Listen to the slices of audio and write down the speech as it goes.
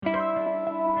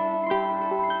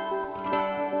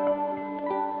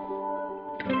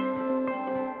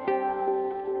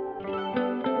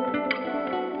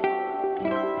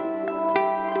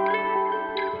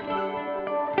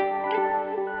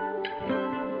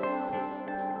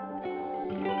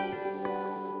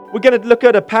We're going to look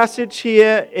at a passage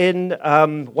here in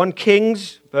 1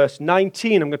 Kings, verse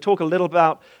 19. I'm going to talk a little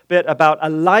bit about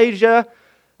Elijah,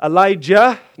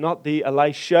 not the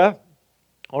Elisha,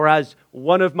 or as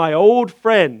one of my old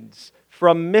friends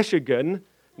from Michigan.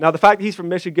 Now, the fact that he's from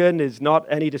Michigan is not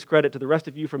any discredit to the rest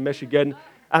of you from Michigan,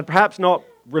 and perhaps not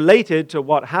related to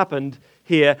what happened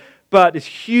here, but this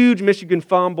huge Michigan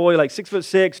farm boy, like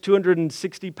 6'6",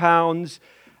 260 pounds,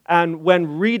 and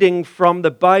when reading from the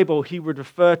Bible, he would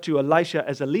refer to Elisha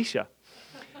as Elisha.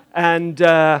 And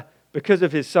because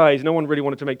of his size, no one really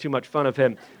wanted to make too much fun of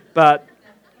him, but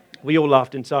we all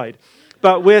laughed inside.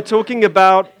 But we're talking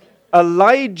about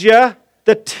Elijah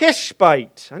the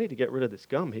Tishbite. I need to get rid of this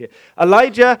gum here.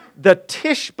 Elijah the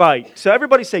Tishbite. So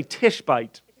everybody say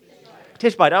Tishbite.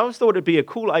 Tishbite. I always thought it'd be a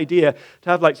cool idea to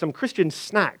have like some Christian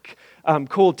snack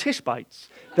called Tishbites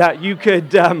that you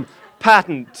could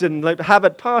patent and have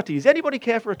at parties. Anybody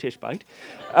care for a Tishbite?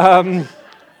 I'll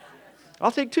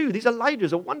take two. These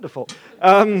Elijahs are wonderful.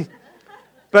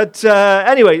 But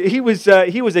anyway, he was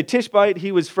a Tishbite.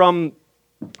 He was from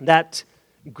that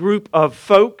group of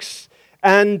folks,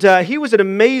 and he was an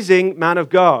amazing man of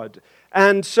God.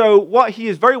 And so what he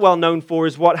is very well known for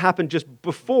is what happened just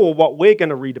before what we're going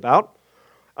to read about,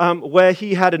 where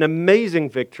he had an amazing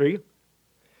victory,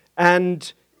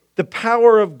 and the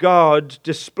power of God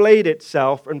displayed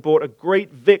itself and brought a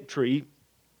great victory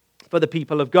for the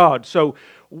people of God. So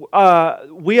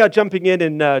we are jumping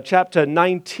in chapter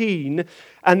 19,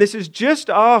 and this is just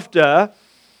after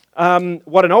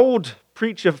what an old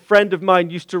preacher friend of mine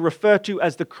used to refer to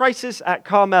as the crisis at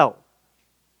Carmel,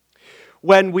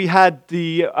 when we had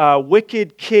the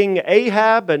wicked king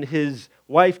Ahab and his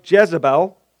wife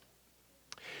Jezebel,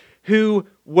 who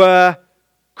were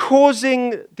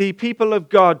causing the people of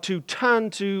God to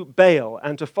turn to Baal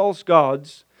and to false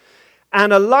gods.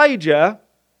 And Elijah,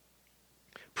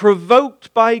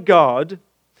 provoked by God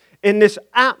in this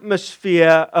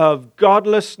atmosphere of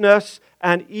godlessness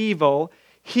and evil,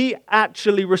 he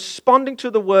actually, responding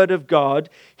to the word of God,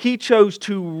 he chose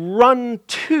to run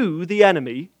to the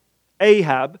enemy,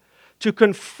 Ahab, to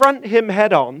confront him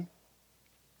head on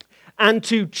and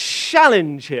to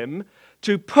challenge him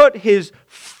to put his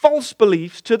false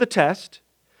beliefs to the test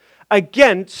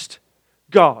against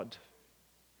God.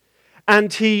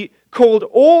 And he called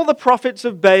all the prophets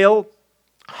of Baal,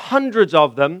 hundreds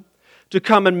of them, to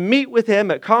come and meet with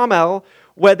him at Carmel,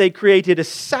 where they created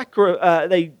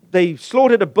they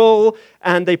slaughtered a bull,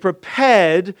 and they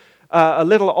prepared a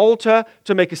little altar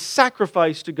to make a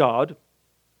sacrifice to God.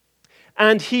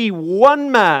 And he,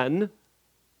 one man,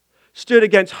 stood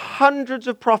against hundreds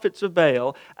of prophets of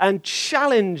Baal and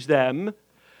challenged them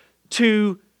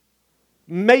to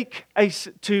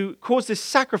cause this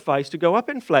sacrifice to go up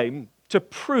in flame to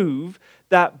prove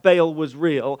that Baal was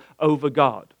real over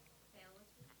God.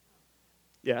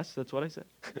 Yes, that's what I said.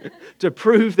 To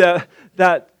prove that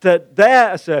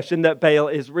their assertion that Baal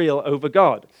is real over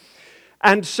God.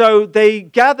 And so they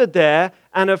gathered there,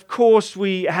 and of course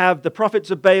we have the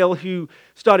prophets of Baal who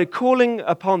started calling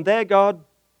upon their God,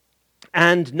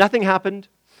 and nothing happened.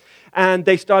 And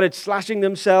they started slashing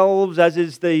themselves, as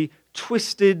is the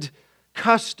twisted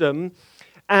custom,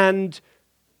 and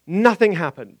nothing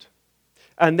happened.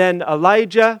 And then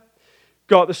Elijah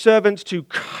got the servants to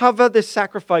cover this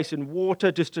sacrifice in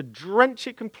water, just to drench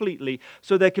it completely,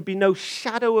 so there could be no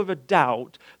shadow of a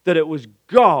doubt that it was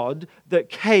God that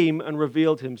came and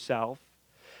revealed himself.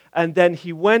 And then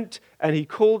he went and he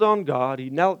called on God, he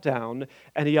knelt down,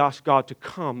 and he asked God to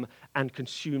come and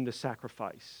consume the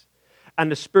sacrifice.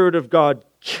 And the Spirit of God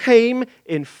came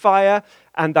in fire,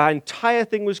 and the entire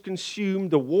thing was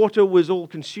consumed. The water was all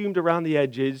consumed around the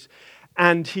edges,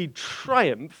 and he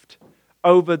triumphed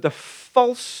over the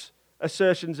false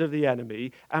assertions of the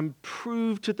enemy and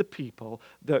proved to the people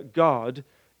that God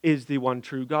is the one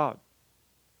true God.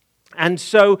 And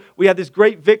so we had this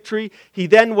great victory. He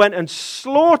then went and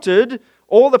slaughtered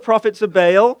all the prophets of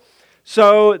Baal.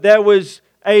 So there was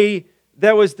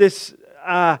this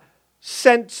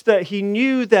sense that he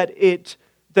knew that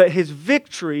his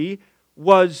victory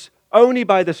was only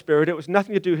by the Spirit. It was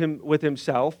nothing to do with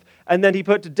himself. And then he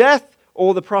put to death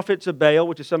all the prophets of Baal,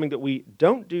 which is something that we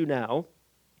don't do now.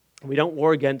 We don't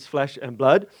war against flesh and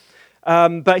blood.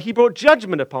 But he brought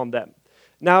judgment upon them.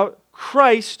 Now,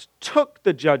 Christ took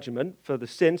the judgment for the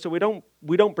sin, so we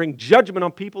don't bring judgment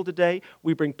on people today.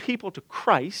 We bring people to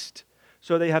Christ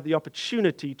so they have the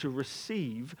opportunity to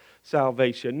receive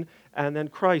salvation, and then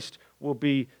Christ will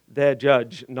be their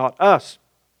judge, not us.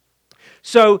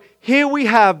 So here we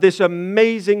have this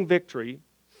amazing victory,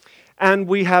 and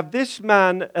we have this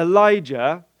man,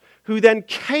 Elijah, who then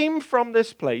came from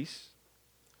this place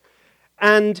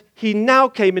And he now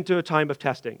came into a time of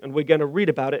testing, and we're going to read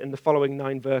about it in the following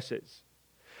 9 verses.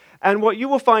 And what you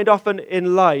will find often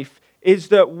in life is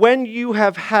that when you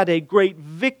have had a great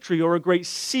victory or a great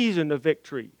season of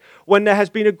victory, when there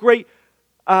has been a great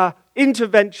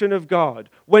intervention of God,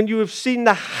 when you have seen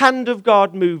the hand of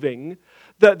God moving,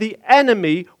 that the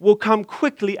enemy will come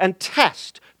quickly and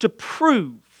test to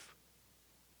prove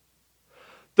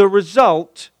the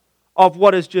result of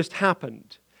what has just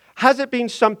happened. Has it been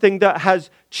something that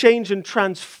has changed and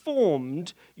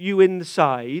transformed you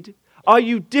inside? Are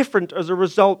you different as a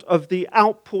result of the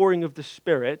outpouring of the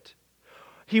Spirit?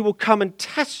 He will come and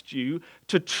test you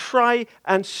to try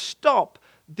and stop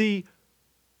the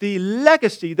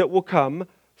legacy that will come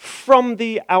from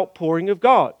the outpouring of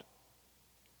God.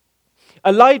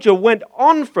 Elijah went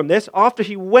on from this after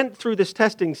he went through this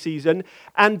testing season,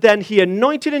 and then he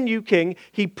anointed a new king.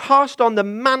 He passed on the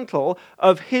mantle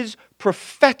of his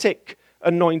prophetic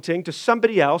anointing to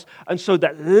somebody else, and so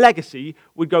that legacy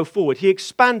would go forward. He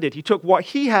expanded. He took what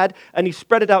he had and he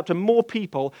spread it out to more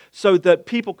people so that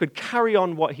people could carry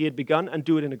on what he had begun and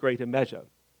do it in a greater measure.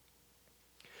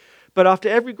 But after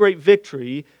every great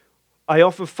victory, I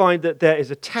often find that there is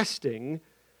a testing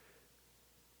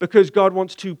because God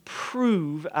wants to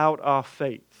prove out our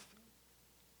faith.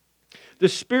 The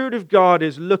Spirit of God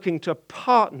is looking to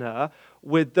partner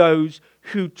with those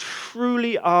who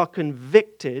truly are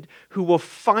convicted, who will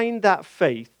find that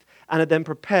faith and are then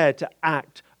prepared to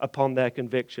act upon their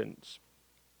convictions.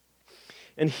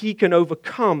 And he can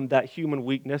overcome that human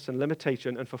weakness and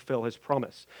limitation and fulfill his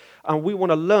promise. And we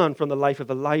want to learn from the life of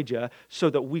Elijah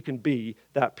so that we can be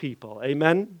that people.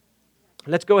 Amen?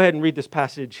 Let's go ahead and read this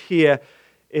passage here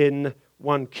in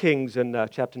 1 Kings in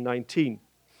chapter 19.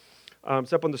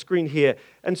 It's up on the screen here.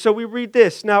 And so we read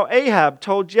this. Now Ahab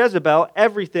told Jezebel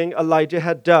everything Elijah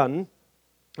had done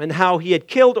and how he had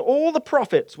killed all the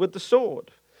prophets with the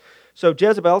sword. So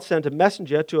Jezebel sent a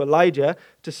messenger to Elijah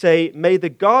to say, "May the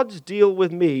gods deal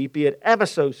with me, be it ever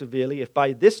so severely, if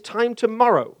by this time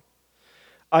tomorrow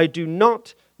I do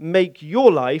not make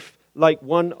your life like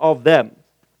one of them."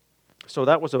 So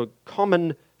that was a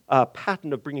common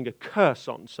pattern of bringing a curse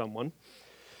on someone.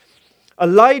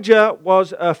 Elijah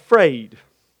was afraid,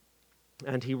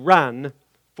 and he ran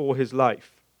for his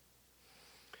life.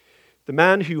 The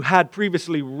man who had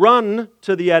previously run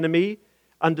to the enemy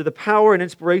under the power and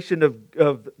inspiration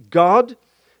of God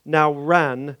now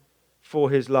ran for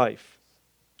his life.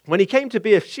 When he came to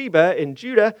Beersheba in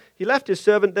Judah, he left his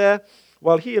servant there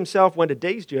while he himself went a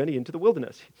day's journey into the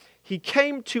wilderness. He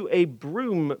came to a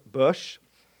broom bush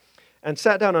and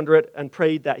sat down under it and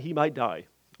prayed that he might die.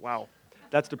 Wow,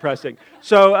 that's depressing.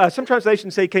 So some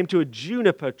translations say he came to a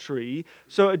juniper tree.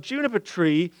 So a juniper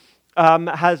tree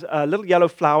has a little yellow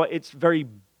flower. It's very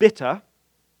bitter,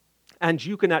 and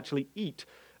you can actually eat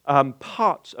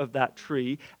parts of that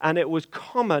tree. And it was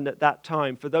common at that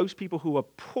time for those people who were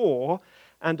poor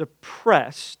and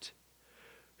oppressed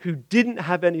who didn't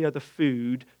have any other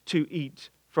food to eat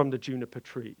from the juniper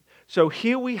tree. So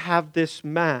here we have this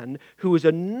man who was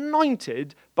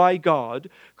anointed by God,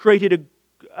 created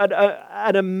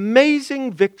an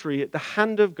amazing victory at the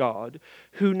hand of God,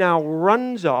 who now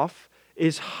runs off,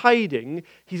 is hiding.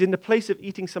 He's in the place of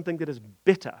eating something that is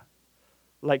bitter,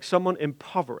 like someone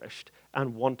impoverished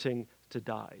and wanting to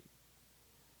die.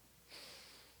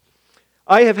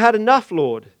 "I have had enough,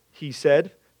 Lord," he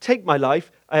said. "Take my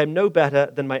life. I am no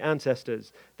better than my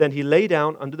ancestors." Then he lay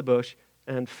down under the bush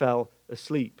and fell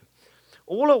asleep.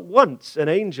 All at once, an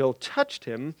angel touched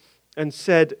him and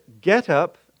said, "Get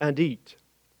up and eat."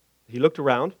 He looked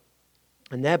around,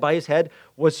 and there by his head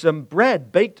was some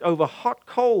bread baked over hot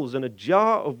coals and a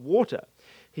jar of water.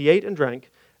 He ate and drank,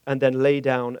 and then lay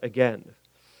down again.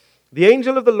 The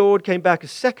angel of the Lord came back a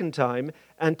second time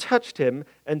and touched him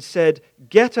and said,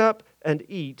 "Get up and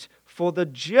eat, for the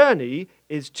journey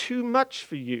is too much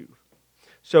for you."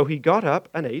 So he got up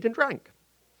and ate and drank.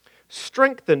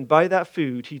 Strengthened by that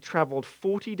food, he traveled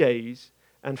 40 days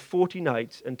and 40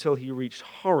 nights until he reached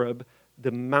Horeb,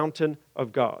 the mountain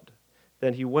of God.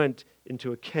 Then he went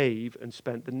into a cave and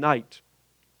spent the night.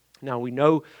 Now we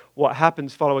know what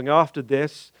happens following after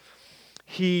this.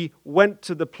 He went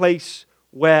to the place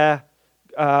where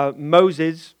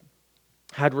Moses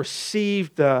had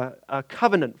received a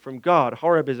covenant from God.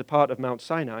 Horeb is a part of Mount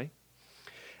Sinai.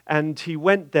 And he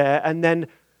went there, and then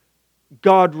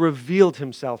God revealed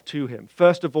himself to him.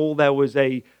 First of all, there was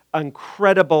an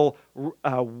incredible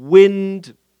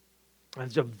wind.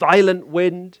 There's a violent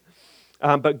wind,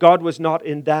 but God was not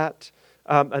in that.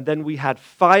 And then we had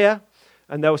fire,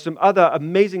 and there were some other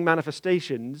amazing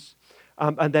manifestations.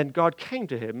 And then God came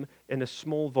to him in a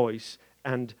small voice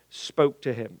and spoke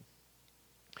to him.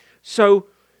 So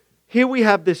here we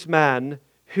have this man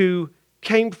who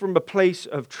came from a place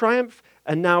of triumph,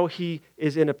 and now he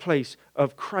is in a place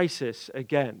of crisis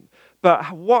again.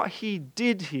 But what he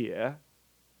did here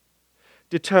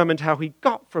determined how he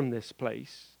got from this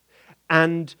place,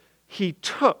 and he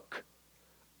took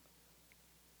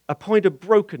a point of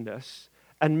brokenness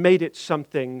and made it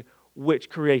something which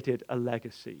created a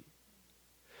legacy.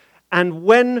 And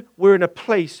when we're in a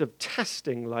place of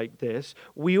testing like this,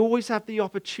 we always have the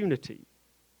opportunity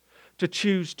to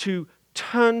choose to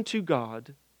turn to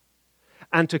God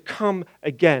and to come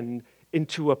again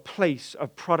into a place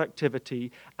of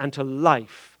productivity and to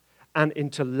life and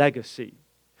into legacy.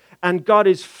 And God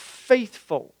is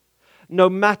faithful, no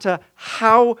matter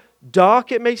how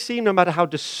dark it may seem, no matter how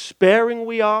despairing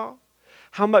we are,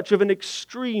 how much of an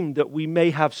extreme that we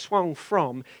may have swung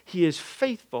from, He is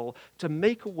faithful to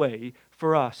make a way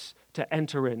for us to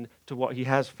enter into what He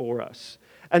has for us.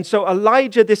 And so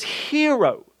Elijah, this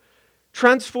hero,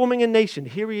 transforming a nation,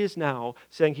 here he is now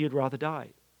saying he would rather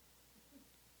die.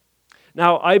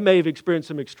 Now, I may have experienced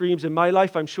some extremes in my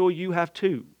life. I'm sure you have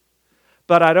too.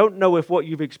 But I don't know if what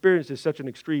you've experienced is such an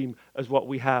extreme as what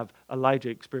we have Elijah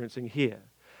experiencing here.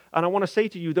 And I want to say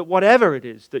to you that whatever it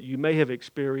is that you may have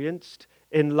experienced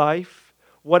in life,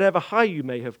 whatever high you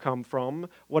may have come from,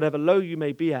 whatever low you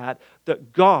may be at,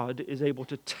 that God is able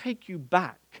to take you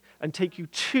back and take you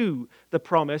to the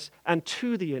promise and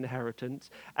to the inheritance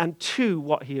and to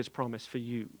what He has promised for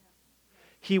you.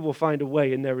 He will find a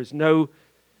way, and there was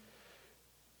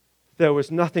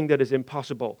nothing that is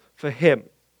impossible for Him.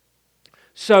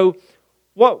 So,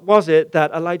 what was it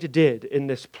that Elijah did in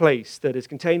this place that is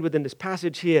contained within this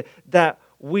passage here that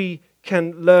we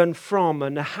can learn from,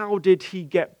 and how did he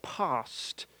get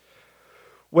past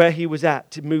where he was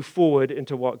at to move forward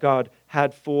into what God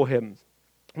had for him?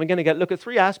 We're going to look at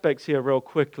three aspects here real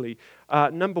quickly.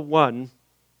 Number one,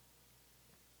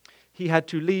 he had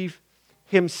to leave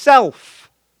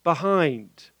himself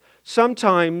behind.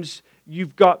 Sometimes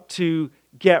you've got to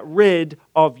get rid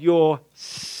of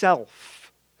yourself.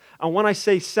 And when I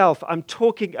say self, I'm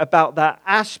talking about that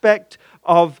aspect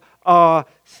of our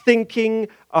thinking,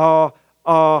 our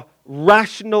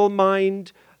rational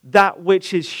mind, that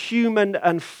which is human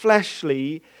and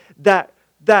fleshly, that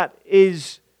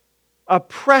is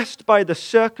oppressed by the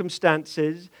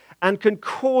circumstances and can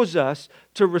cause us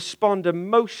to respond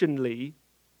emotionally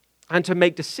and to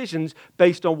make decisions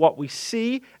based on what we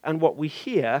see and what we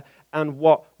hear and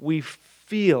what we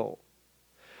feel.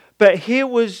 But here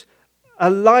was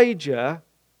Elijah,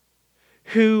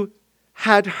 who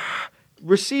had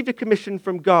received a commission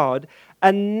from God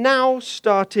and now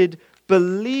started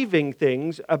believing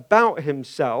things about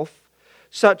himself,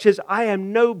 such as, I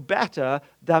am no better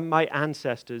than my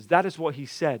ancestors. That is what he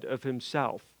said of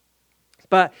himself.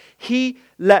 But he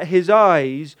let his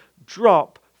eyes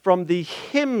drop from the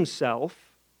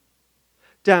himself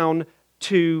down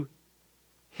to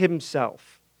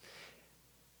himself.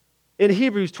 In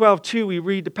Hebrews 12:2, we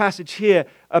read the passage here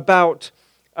about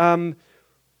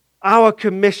our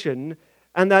commission,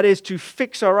 and that is to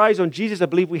fix our eyes on Jesus. I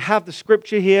believe we have the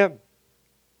scripture here,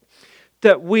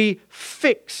 that we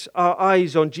fix our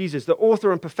eyes on Jesus, the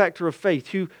author and perfecter of faith,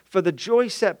 who for the joy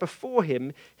set before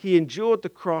him, he endured the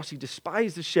cross, he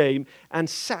despised the shame, and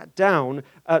sat down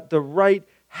at the right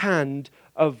hand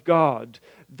of God.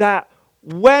 That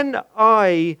when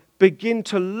I begin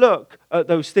to look at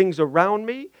those things around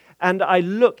me, and I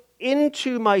look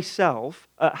into myself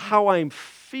at how I'm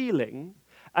feeling,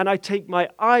 and I take my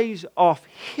eyes off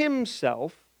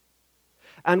himself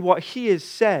and what he has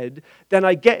said, then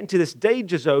I get into this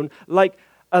danger zone like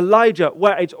Elijah,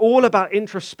 where it's all about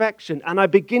introspection, and I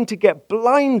begin to get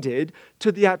blinded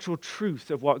to the actual truth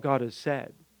of what God has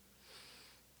said.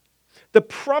 The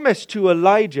promise to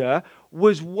Elijah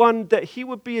was one that he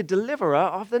would be a deliverer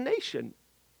of the nation.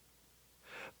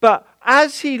 But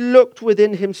as he looked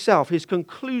within himself, his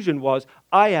conclusion was,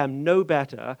 I am no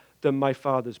better than my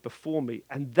fathers before me.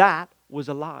 And that was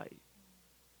a lie.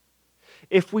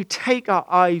 If we take our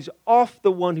eyes off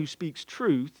the one who speaks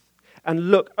truth and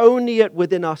look only at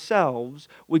within ourselves,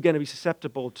 we're going to be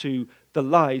susceptible to the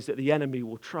lies that the enemy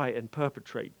will try and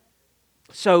perpetrate.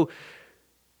 So,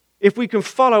 if we can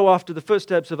follow after the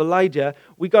footsteps of Elijah,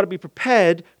 we've got to be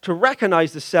prepared to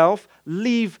recognize the self,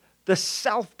 leave the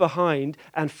self behind,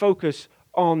 and focus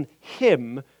on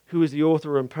him who is the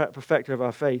author and perfecter of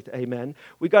our faith. Amen.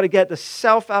 We've got to get the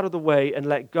self out of the way and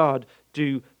let God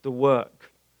do the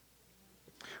work.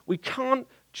 We can't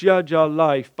judge our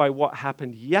life by what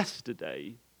happened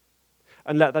yesterday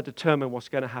and let that determine what's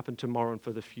going to happen tomorrow and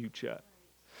for the future.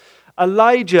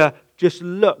 Elijah just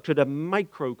looked at a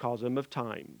microcosm of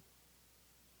time.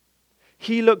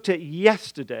 He looked at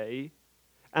yesterday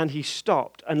and he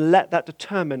stopped and let that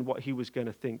determine what he was going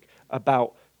to think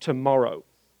about tomorrow.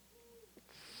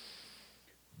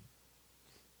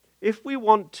 If we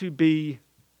want to be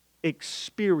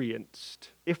experienced,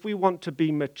 if we want to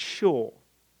be mature,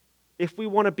 if we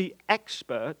want to be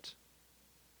expert,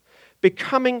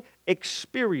 becoming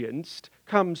experienced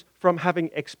comes from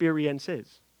having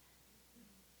experiences.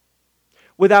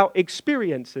 Without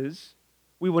experiences,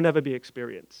 we will never be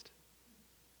experienced.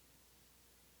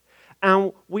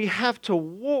 And we have to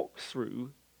walk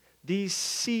through these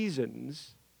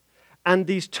seasons and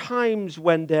these times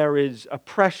when there is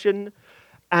oppression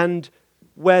and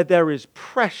where there is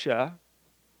pressure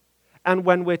and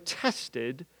when we're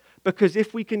tested, because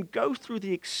if we can go through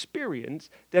the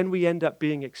experience, then we end up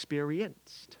being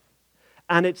experienced.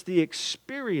 And it's the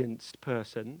experienced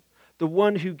person, the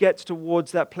one who gets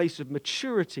towards that place of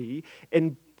maturity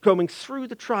in going through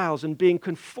the trials and being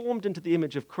conformed into the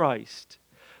image of Christ,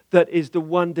 that is the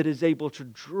one that is able to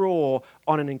draw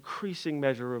on an increasing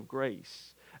measure of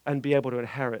grace and be able to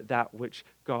inherit that which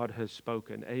God has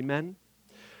spoken. Amen?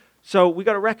 So we've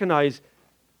got to recognize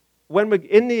when we're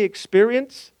in the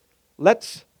experience,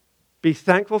 let's be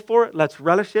thankful for it, let's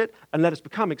relish it, and let us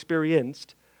become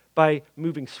experienced by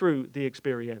moving through the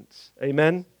experience.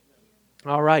 Amen?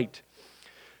 All right.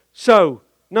 So,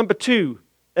 number 2,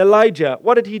 Elijah,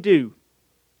 what did he do?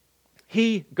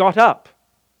 He got up.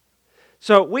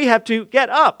 So we have to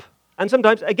get up, and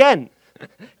sometimes again.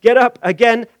 Get up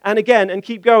again and again and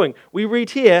keep going. We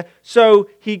read here, so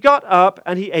he got up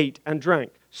and he ate and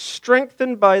drank.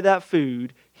 Strengthened by that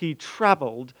food, he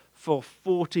traveled for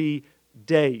 40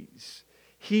 days.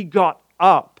 He got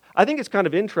up. I think it's kind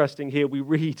of interesting here. We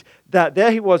read that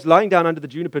there he was lying down under the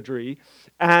juniper tree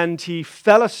and he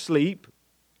fell asleep,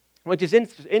 which is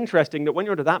interesting that when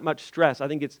you're under that much stress, I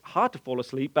think it's hard to fall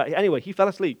asleep. But anyway, he fell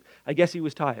asleep. I guess he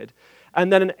was tired.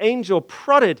 And then an angel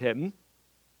prodded him,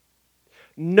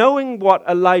 knowing what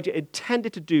Elijah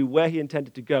intended to do, where he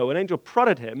intended to go. An angel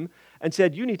prodded him and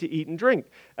said, you need to eat and drink.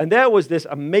 And there was this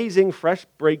amazing fresh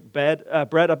baked bread. I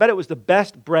bet it was the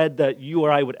best bread that you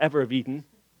or I would ever have eaten.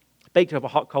 Baked over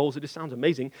hot coals. It just sounds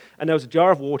amazing. And there was a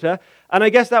jar of water. And I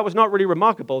guess that was not really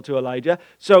remarkable to Elijah.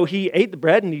 So he ate the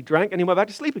bread and he drank and he went back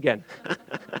to sleep again.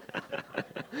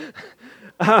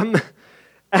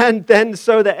 And then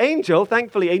so the angel,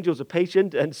 thankfully angels are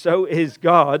patient and so is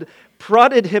God,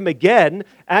 prodded him again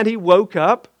and he woke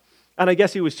up. And I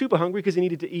guess he was super hungry because he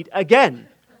needed to eat again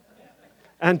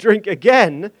and drink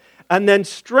again. And then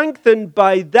strengthened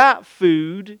by that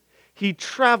food, he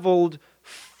traveled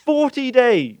 40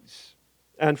 days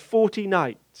and 40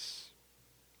 nights.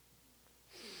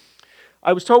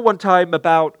 I was told one time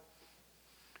about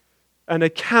an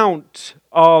account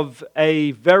of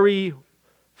a very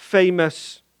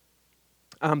famous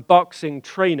boxing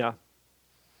trainer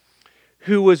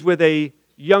who was with a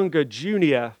younger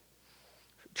junior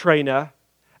trainer,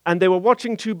 and they were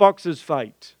watching two boxers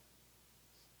fight.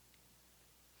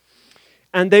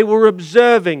 And they were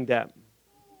observing them.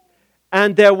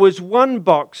 And there was one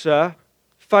boxer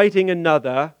fighting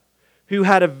another who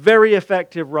had a very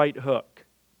effective right hook.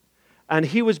 And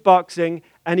he was boxing,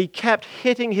 and he kept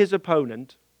hitting his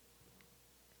opponent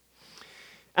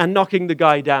and knocking the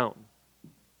guy down.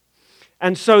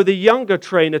 And so the younger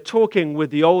trainer, talking with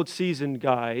the old seasoned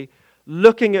guy,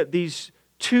 looking at these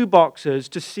two boxers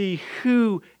to see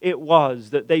who it was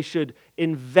that they should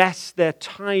invest their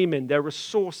time in, their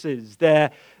resources,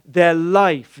 their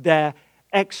life, their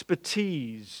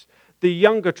expertise. The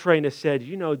younger trainer said,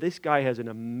 you know, this guy has an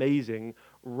amazing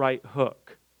right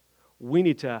hook. We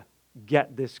need to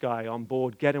get this guy on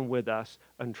board, get him with us,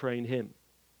 and train him.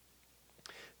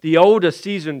 The older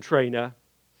seasoned trainer,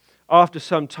 after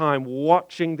some time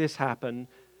watching this happen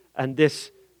and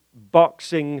this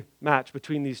boxing match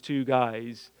between these two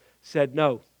guys, said,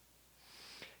 no,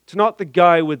 it's not the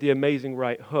guy with the amazing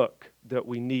right hook that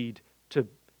we need to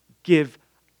give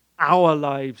our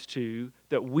lives to,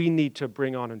 that we need to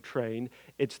bring on and train.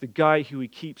 It's the guy who he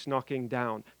keeps knocking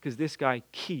down, because this guy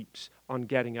keeps on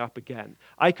getting up again.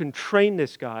 I can train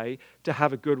this guy to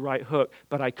have a good right hook,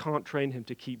 but I can't train him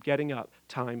to keep getting up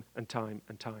time and time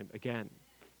and time again.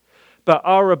 But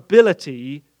our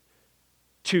ability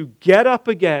to get up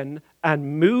again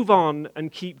and move on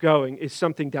and keep going is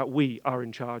something that we are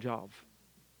in charge of.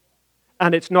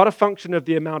 And it's not a function of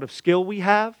the amount of skill we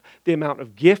have, the amount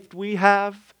of gift we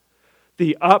have,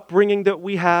 the upbringing that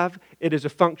we have. It is a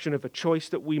function of a choice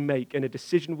that we make and a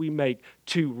decision we make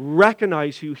to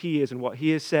recognize who He is and what He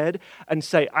has said and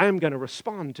say, I am going to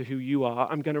respond to who you are.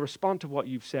 I'm going to respond to what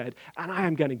you've said, and I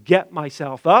am going to get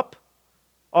myself up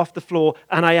off the floor,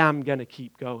 and I am going to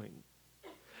keep going.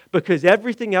 Because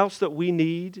everything else that we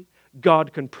need,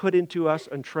 God can put into us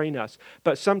and train us.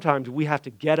 But sometimes we have to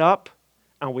get up,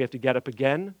 and we have to get up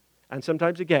again, and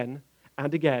sometimes again,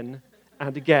 and again,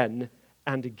 and again,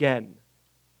 and again.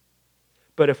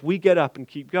 But if we get up and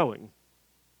keep going,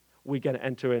 we're going to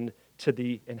enter into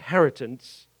the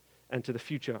inheritance and to the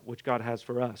future which God has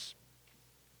for us.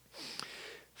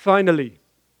 Finally,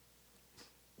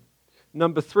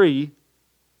 number 3,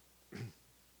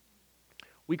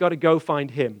 we got to go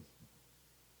find him.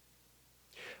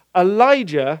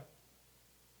 Elijah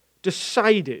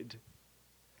decided,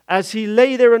 as he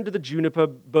lay there under the juniper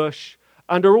bush,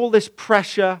 under all this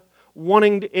pressure,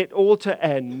 wanting it all to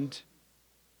end,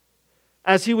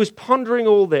 as he was pondering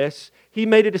all this, he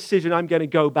made a decision: I'm going to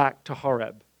go back to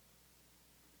Horeb.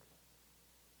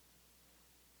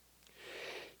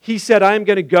 He said, I am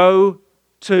going to go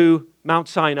to Mount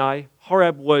Sinai.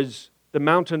 Horeb was the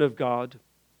mountain of God.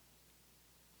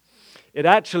 It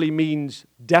actually means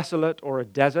desolate or a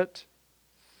desert.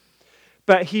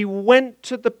 But he went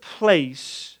to the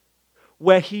place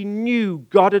where he knew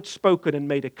God had spoken and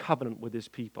made a covenant with his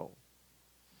people.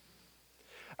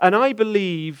 And I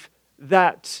believe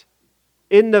that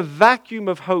in the vacuum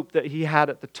of hope that he had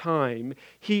at the time,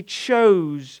 he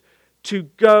chose to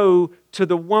go to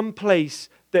the one place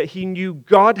that he knew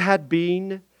God had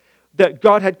been, that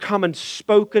God had come and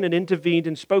spoken and intervened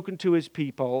and spoken to his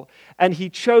people, and he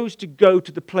chose to go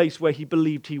to the place where he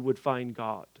believed he would find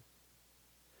God.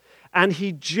 And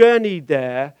he journeyed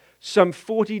there some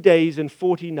 40 days and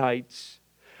 40 nights,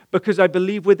 because I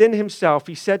believe within himself,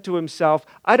 he said to himself,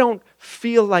 I don't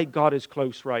feel like God is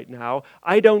close right now.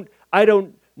 I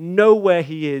don't know where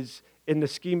he is in the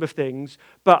scheme of things,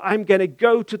 but I'm going to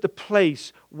go to the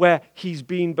place where he's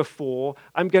been before.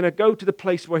 I'm going to go to the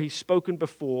place where he's spoken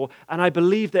before, and I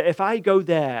believe that if I go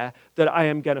there, that I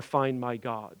am going to find my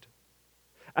God.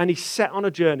 And he set on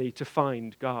a journey to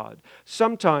find God.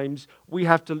 Sometimes we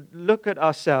have to look at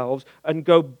ourselves and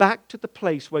go back to the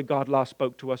place where God last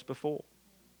spoke to us before.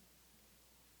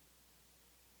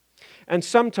 And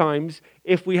sometimes,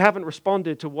 if we haven't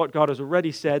responded to what God has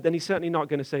already said, then he's certainly not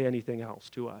going to say anything else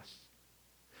to us.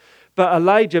 But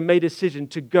Elijah made a decision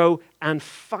to go and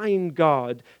find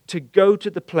God, to go to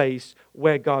the place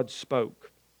where God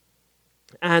spoke.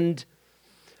 And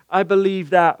I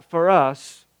believe that for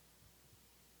us,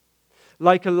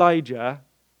 like Elijah,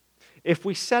 if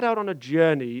we set out on a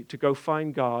journey to go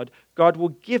find God, God will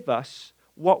give us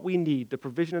what we need, the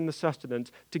provision and the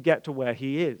sustenance, to get to where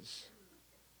he is.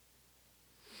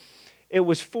 It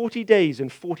was 40 days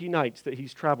and 40 nights that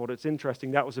he's traveled. It's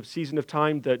interesting. That was a season of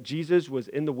time that Jesus was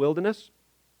in the wilderness.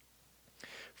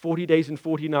 40 days and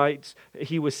 40 nights.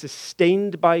 He was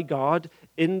sustained by God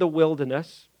in the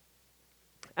wilderness.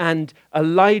 And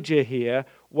Elijah here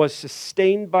was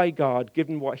sustained by God,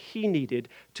 given what he needed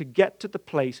to get to the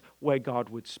place where God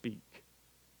would speak.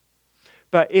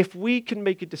 But if we can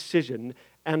make a decision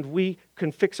and we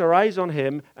can fix our eyes on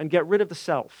him and get rid of the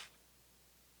self,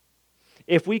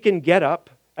 if we can get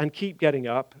up and keep getting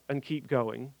up and keep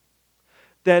going,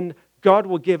 then God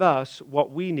will give us what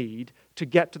we need to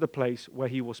get to the place where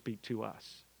he will speak to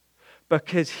us.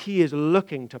 Because he is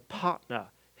looking to partner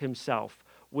himself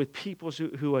with people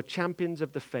who are champions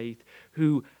of the faith,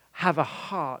 who have a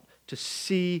heart to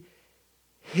see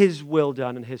his will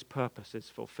done and his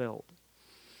purposes fulfilled.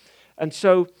 And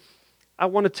so I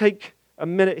want to take a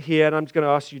minute here, and I'm just going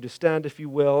to ask you to stand, if you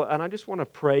will, and I just want to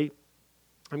pray.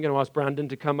 I'm going to ask Brandon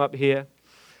to come up here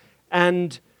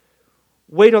and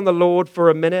wait on the Lord for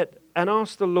a minute and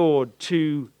ask the Lord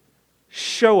to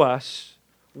show us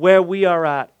where we are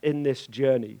at in this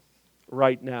journey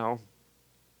right now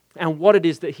and what it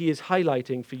is that he is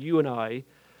highlighting for you and I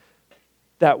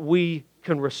that we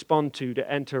can respond to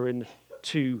enter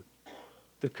into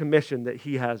the commission that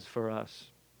he has for us.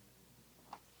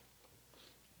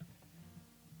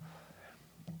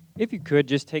 If you could,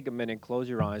 just take a minute, close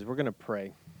your eyes. We're going to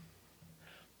pray.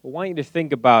 I want you to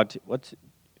think about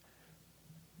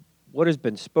what has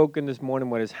been spoken this morning,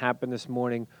 what has happened this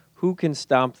morning. Who can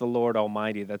stop the Lord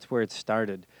Almighty? That's where it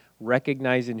started.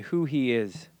 Recognizing who he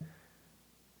is.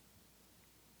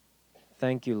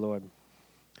 Thank you, Lord.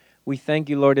 We thank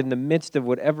you, Lord, in the midst of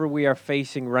whatever we are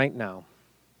facing right now.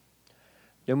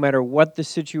 No matter what the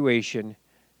situation,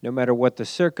 no matter what the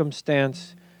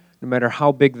circumstance, no matter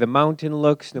how big the mountain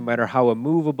looks, no matter how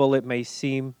immovable it may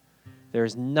seem,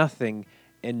 there's nothing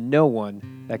and no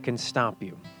one that can stop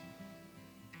you.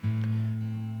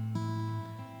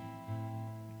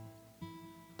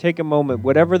 Take a moment,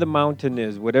 whatever the mountain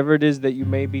is, whatever it is that you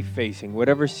may be facing,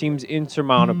 whatever seems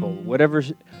insurmountable,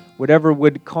 whatever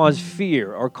would cause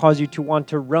fear or cause you to want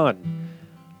to run,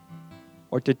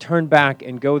 or to turn back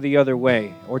and go the other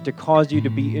way, or to cause you to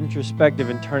be introspective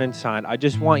and turn inside. I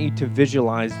just want you to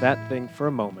visualize that thing for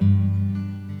a moment.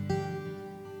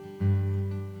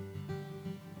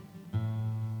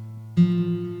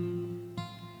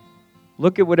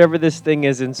 Look at whatever this thing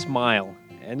is and smile.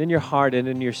 And in your heart and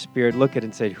in your spirit, look at it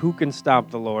and say, who can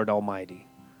stop the Lord Almighty?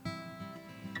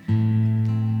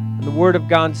 And the Word of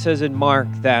God says in Mark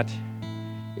that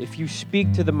if you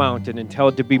speak to the mountain and tell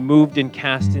it to be moved and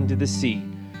cast into the sea,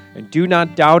 and do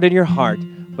not doubt in your heart,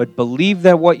 but believe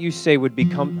that what you say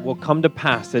will come to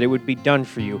pass, that it would be done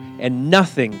for you, and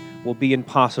nothing will be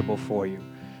impossible for you.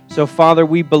 So, Father,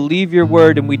 we believe your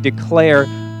word and we declare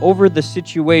over the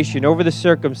situation, over the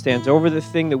circumstance, over the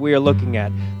thing that we are looking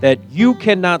at, that you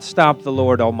cannot stop the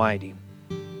Lord Almighty.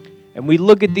 And we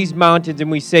look at these mountains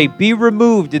and we say, be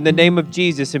removed in the name of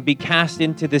Jesus and be cast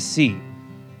into the sea.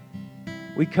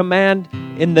 We command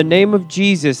in the name of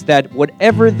Jesus that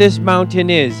whatever this mountain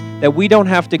is, that we don't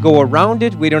have to go around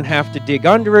it, we don't have to dig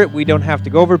under it, we don't have to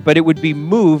go over it, but it would be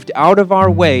moved out of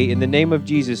our way in the name of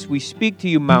Jesus. We speak to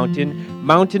you,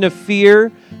 mountain of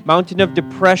fear, mountain of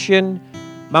depression,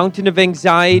 mountain of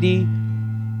anxiety.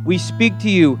 We speak to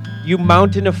you, you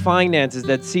mountain of finances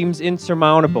that seems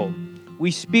insurmountable.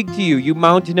 We speak to you, you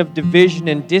mountain of division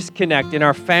and disconnect in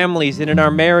our families and in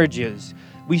our marriages.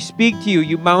 We speak to you,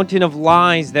 you mountain of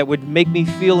lies that would make me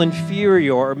feel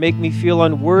inferior or make me feel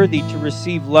unworthy to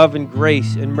receive love and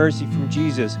grace and mercy from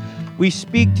Jesus. We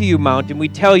speak to you, mountain. We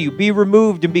tell you, be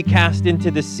removed and be cast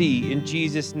into the sea in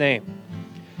Jesus' name.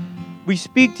 We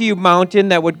speak to you, mountain,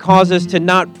 that would cause us to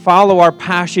not follow our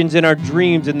passions and our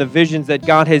dreams and the visions that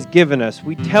God has given us.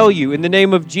 We tell you, in the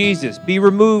name of Jesus, be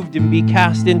removed and be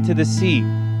cast into the sea.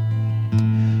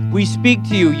 We speak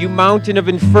to you, you mountain of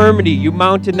infirmity, you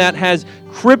mountain that has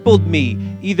crippled me,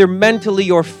 either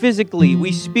mentally or physically.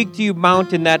 We speak to you,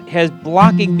 mountain that has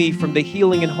blocking me from the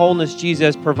healing and wholeness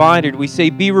Jesus has provided. We say,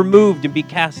 be removed and be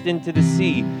cast into the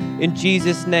sea in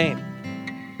Jesus' name.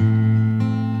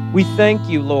 We thank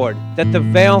you, Lord, that the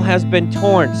veil has been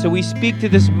torn. So we speak to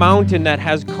this mountain that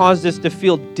has caused us to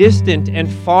feel distant and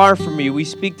far from you. We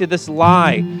speak to this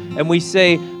lie and we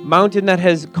say, mountain that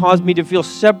has caused me to feel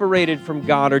separated from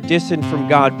God or distant from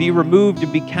God, be removed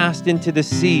and be cast into the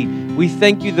sea. We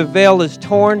thank you the veil is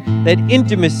torn, that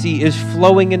intimacy is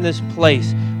flowing in this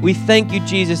place. We thank you,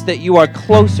 Jesus, that you are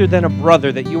closer than a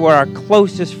brother, that you are our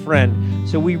closest friend.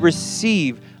 So we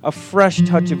receive a fresh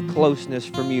touch of closeness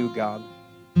from you, God.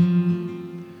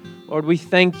 Lord, we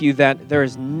thank you that there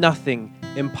is nothing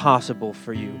impossible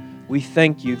for you. We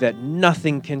thank you that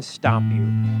nothing can stop you.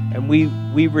 And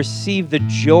we receive the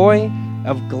joy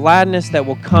of gladness that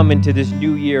will come into this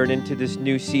new year and into this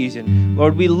new season.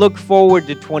 Lord, we look forward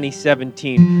to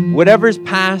 2017. Whatever's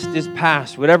past is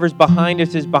past. Whatever's behind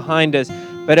us is behind us.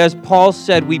 But as Paul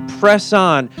said, we press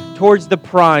on towards the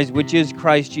prize, which is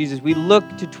Christ Jesus. We look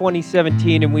to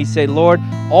 2017 and we say, Lord,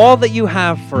 all that you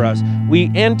have for us,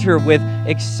 we enter with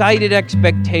excited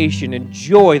expectation and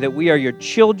joy that we are your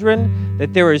children,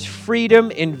 that there is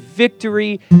freedom and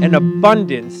victory and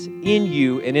abundance in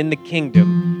you and in the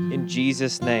kingdom. In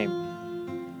Jesus' name,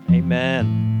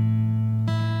 amen.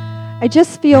 I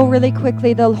just feel really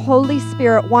quickly the Holy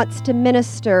Spirit wants to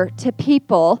minister to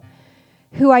people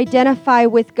who identify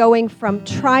with going from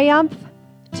triumph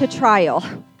to trial.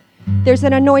 There's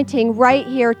an anointing right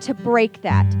here to break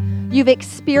that. You've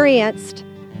experienced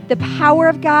the power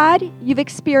of God. You've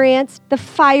experienced the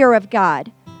fire of God.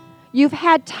 You've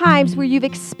had times where you've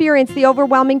experienced the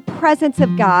overwhelming presence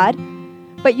of God,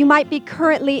 but you might be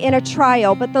currently in a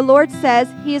trial. But the Lord says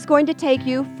He is going to take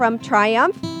you from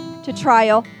triumph to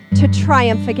trial to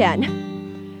triumph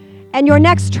again. And your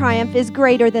next triumph is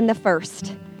greater than the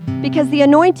first, because the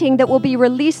anointing that will be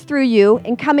released through you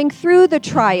and coming through the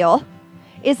trial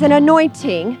is an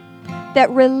anointing that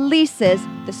releases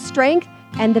the strength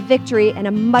and the victory in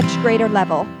a much greater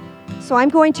level. So I'm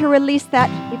going to release that.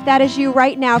 If that is you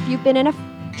right now, if you've been in a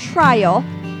trial,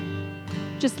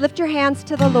 just lift your hands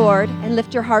to the Lord and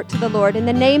lift your heart to the Lord. In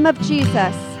the name of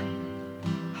Jesus,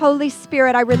 Holy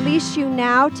Spirit, I release you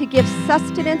now to give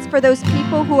sustenance for those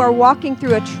people who are walking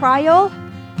through a trial.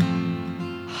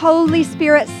 Holy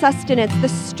Spirit, sustenance, the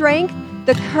strength,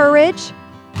 the courage,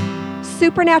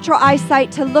 supernatural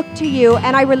eyesight to look to you.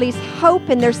 And I release hope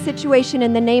in their situation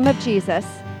in the name of Jesus.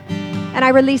 And I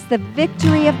release the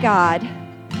victory of God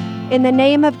in the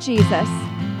name of Jesus.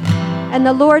 And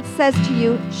the Lord says to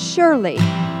you, surely,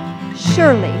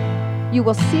 surely you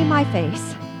will see my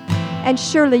face, and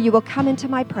surely you will come into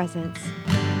my presence.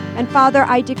 And Father,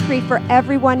 I decree for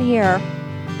everyone here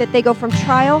that they go from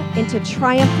trial into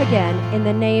triumph again in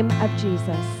the name of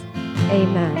Jesus.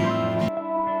 Amen.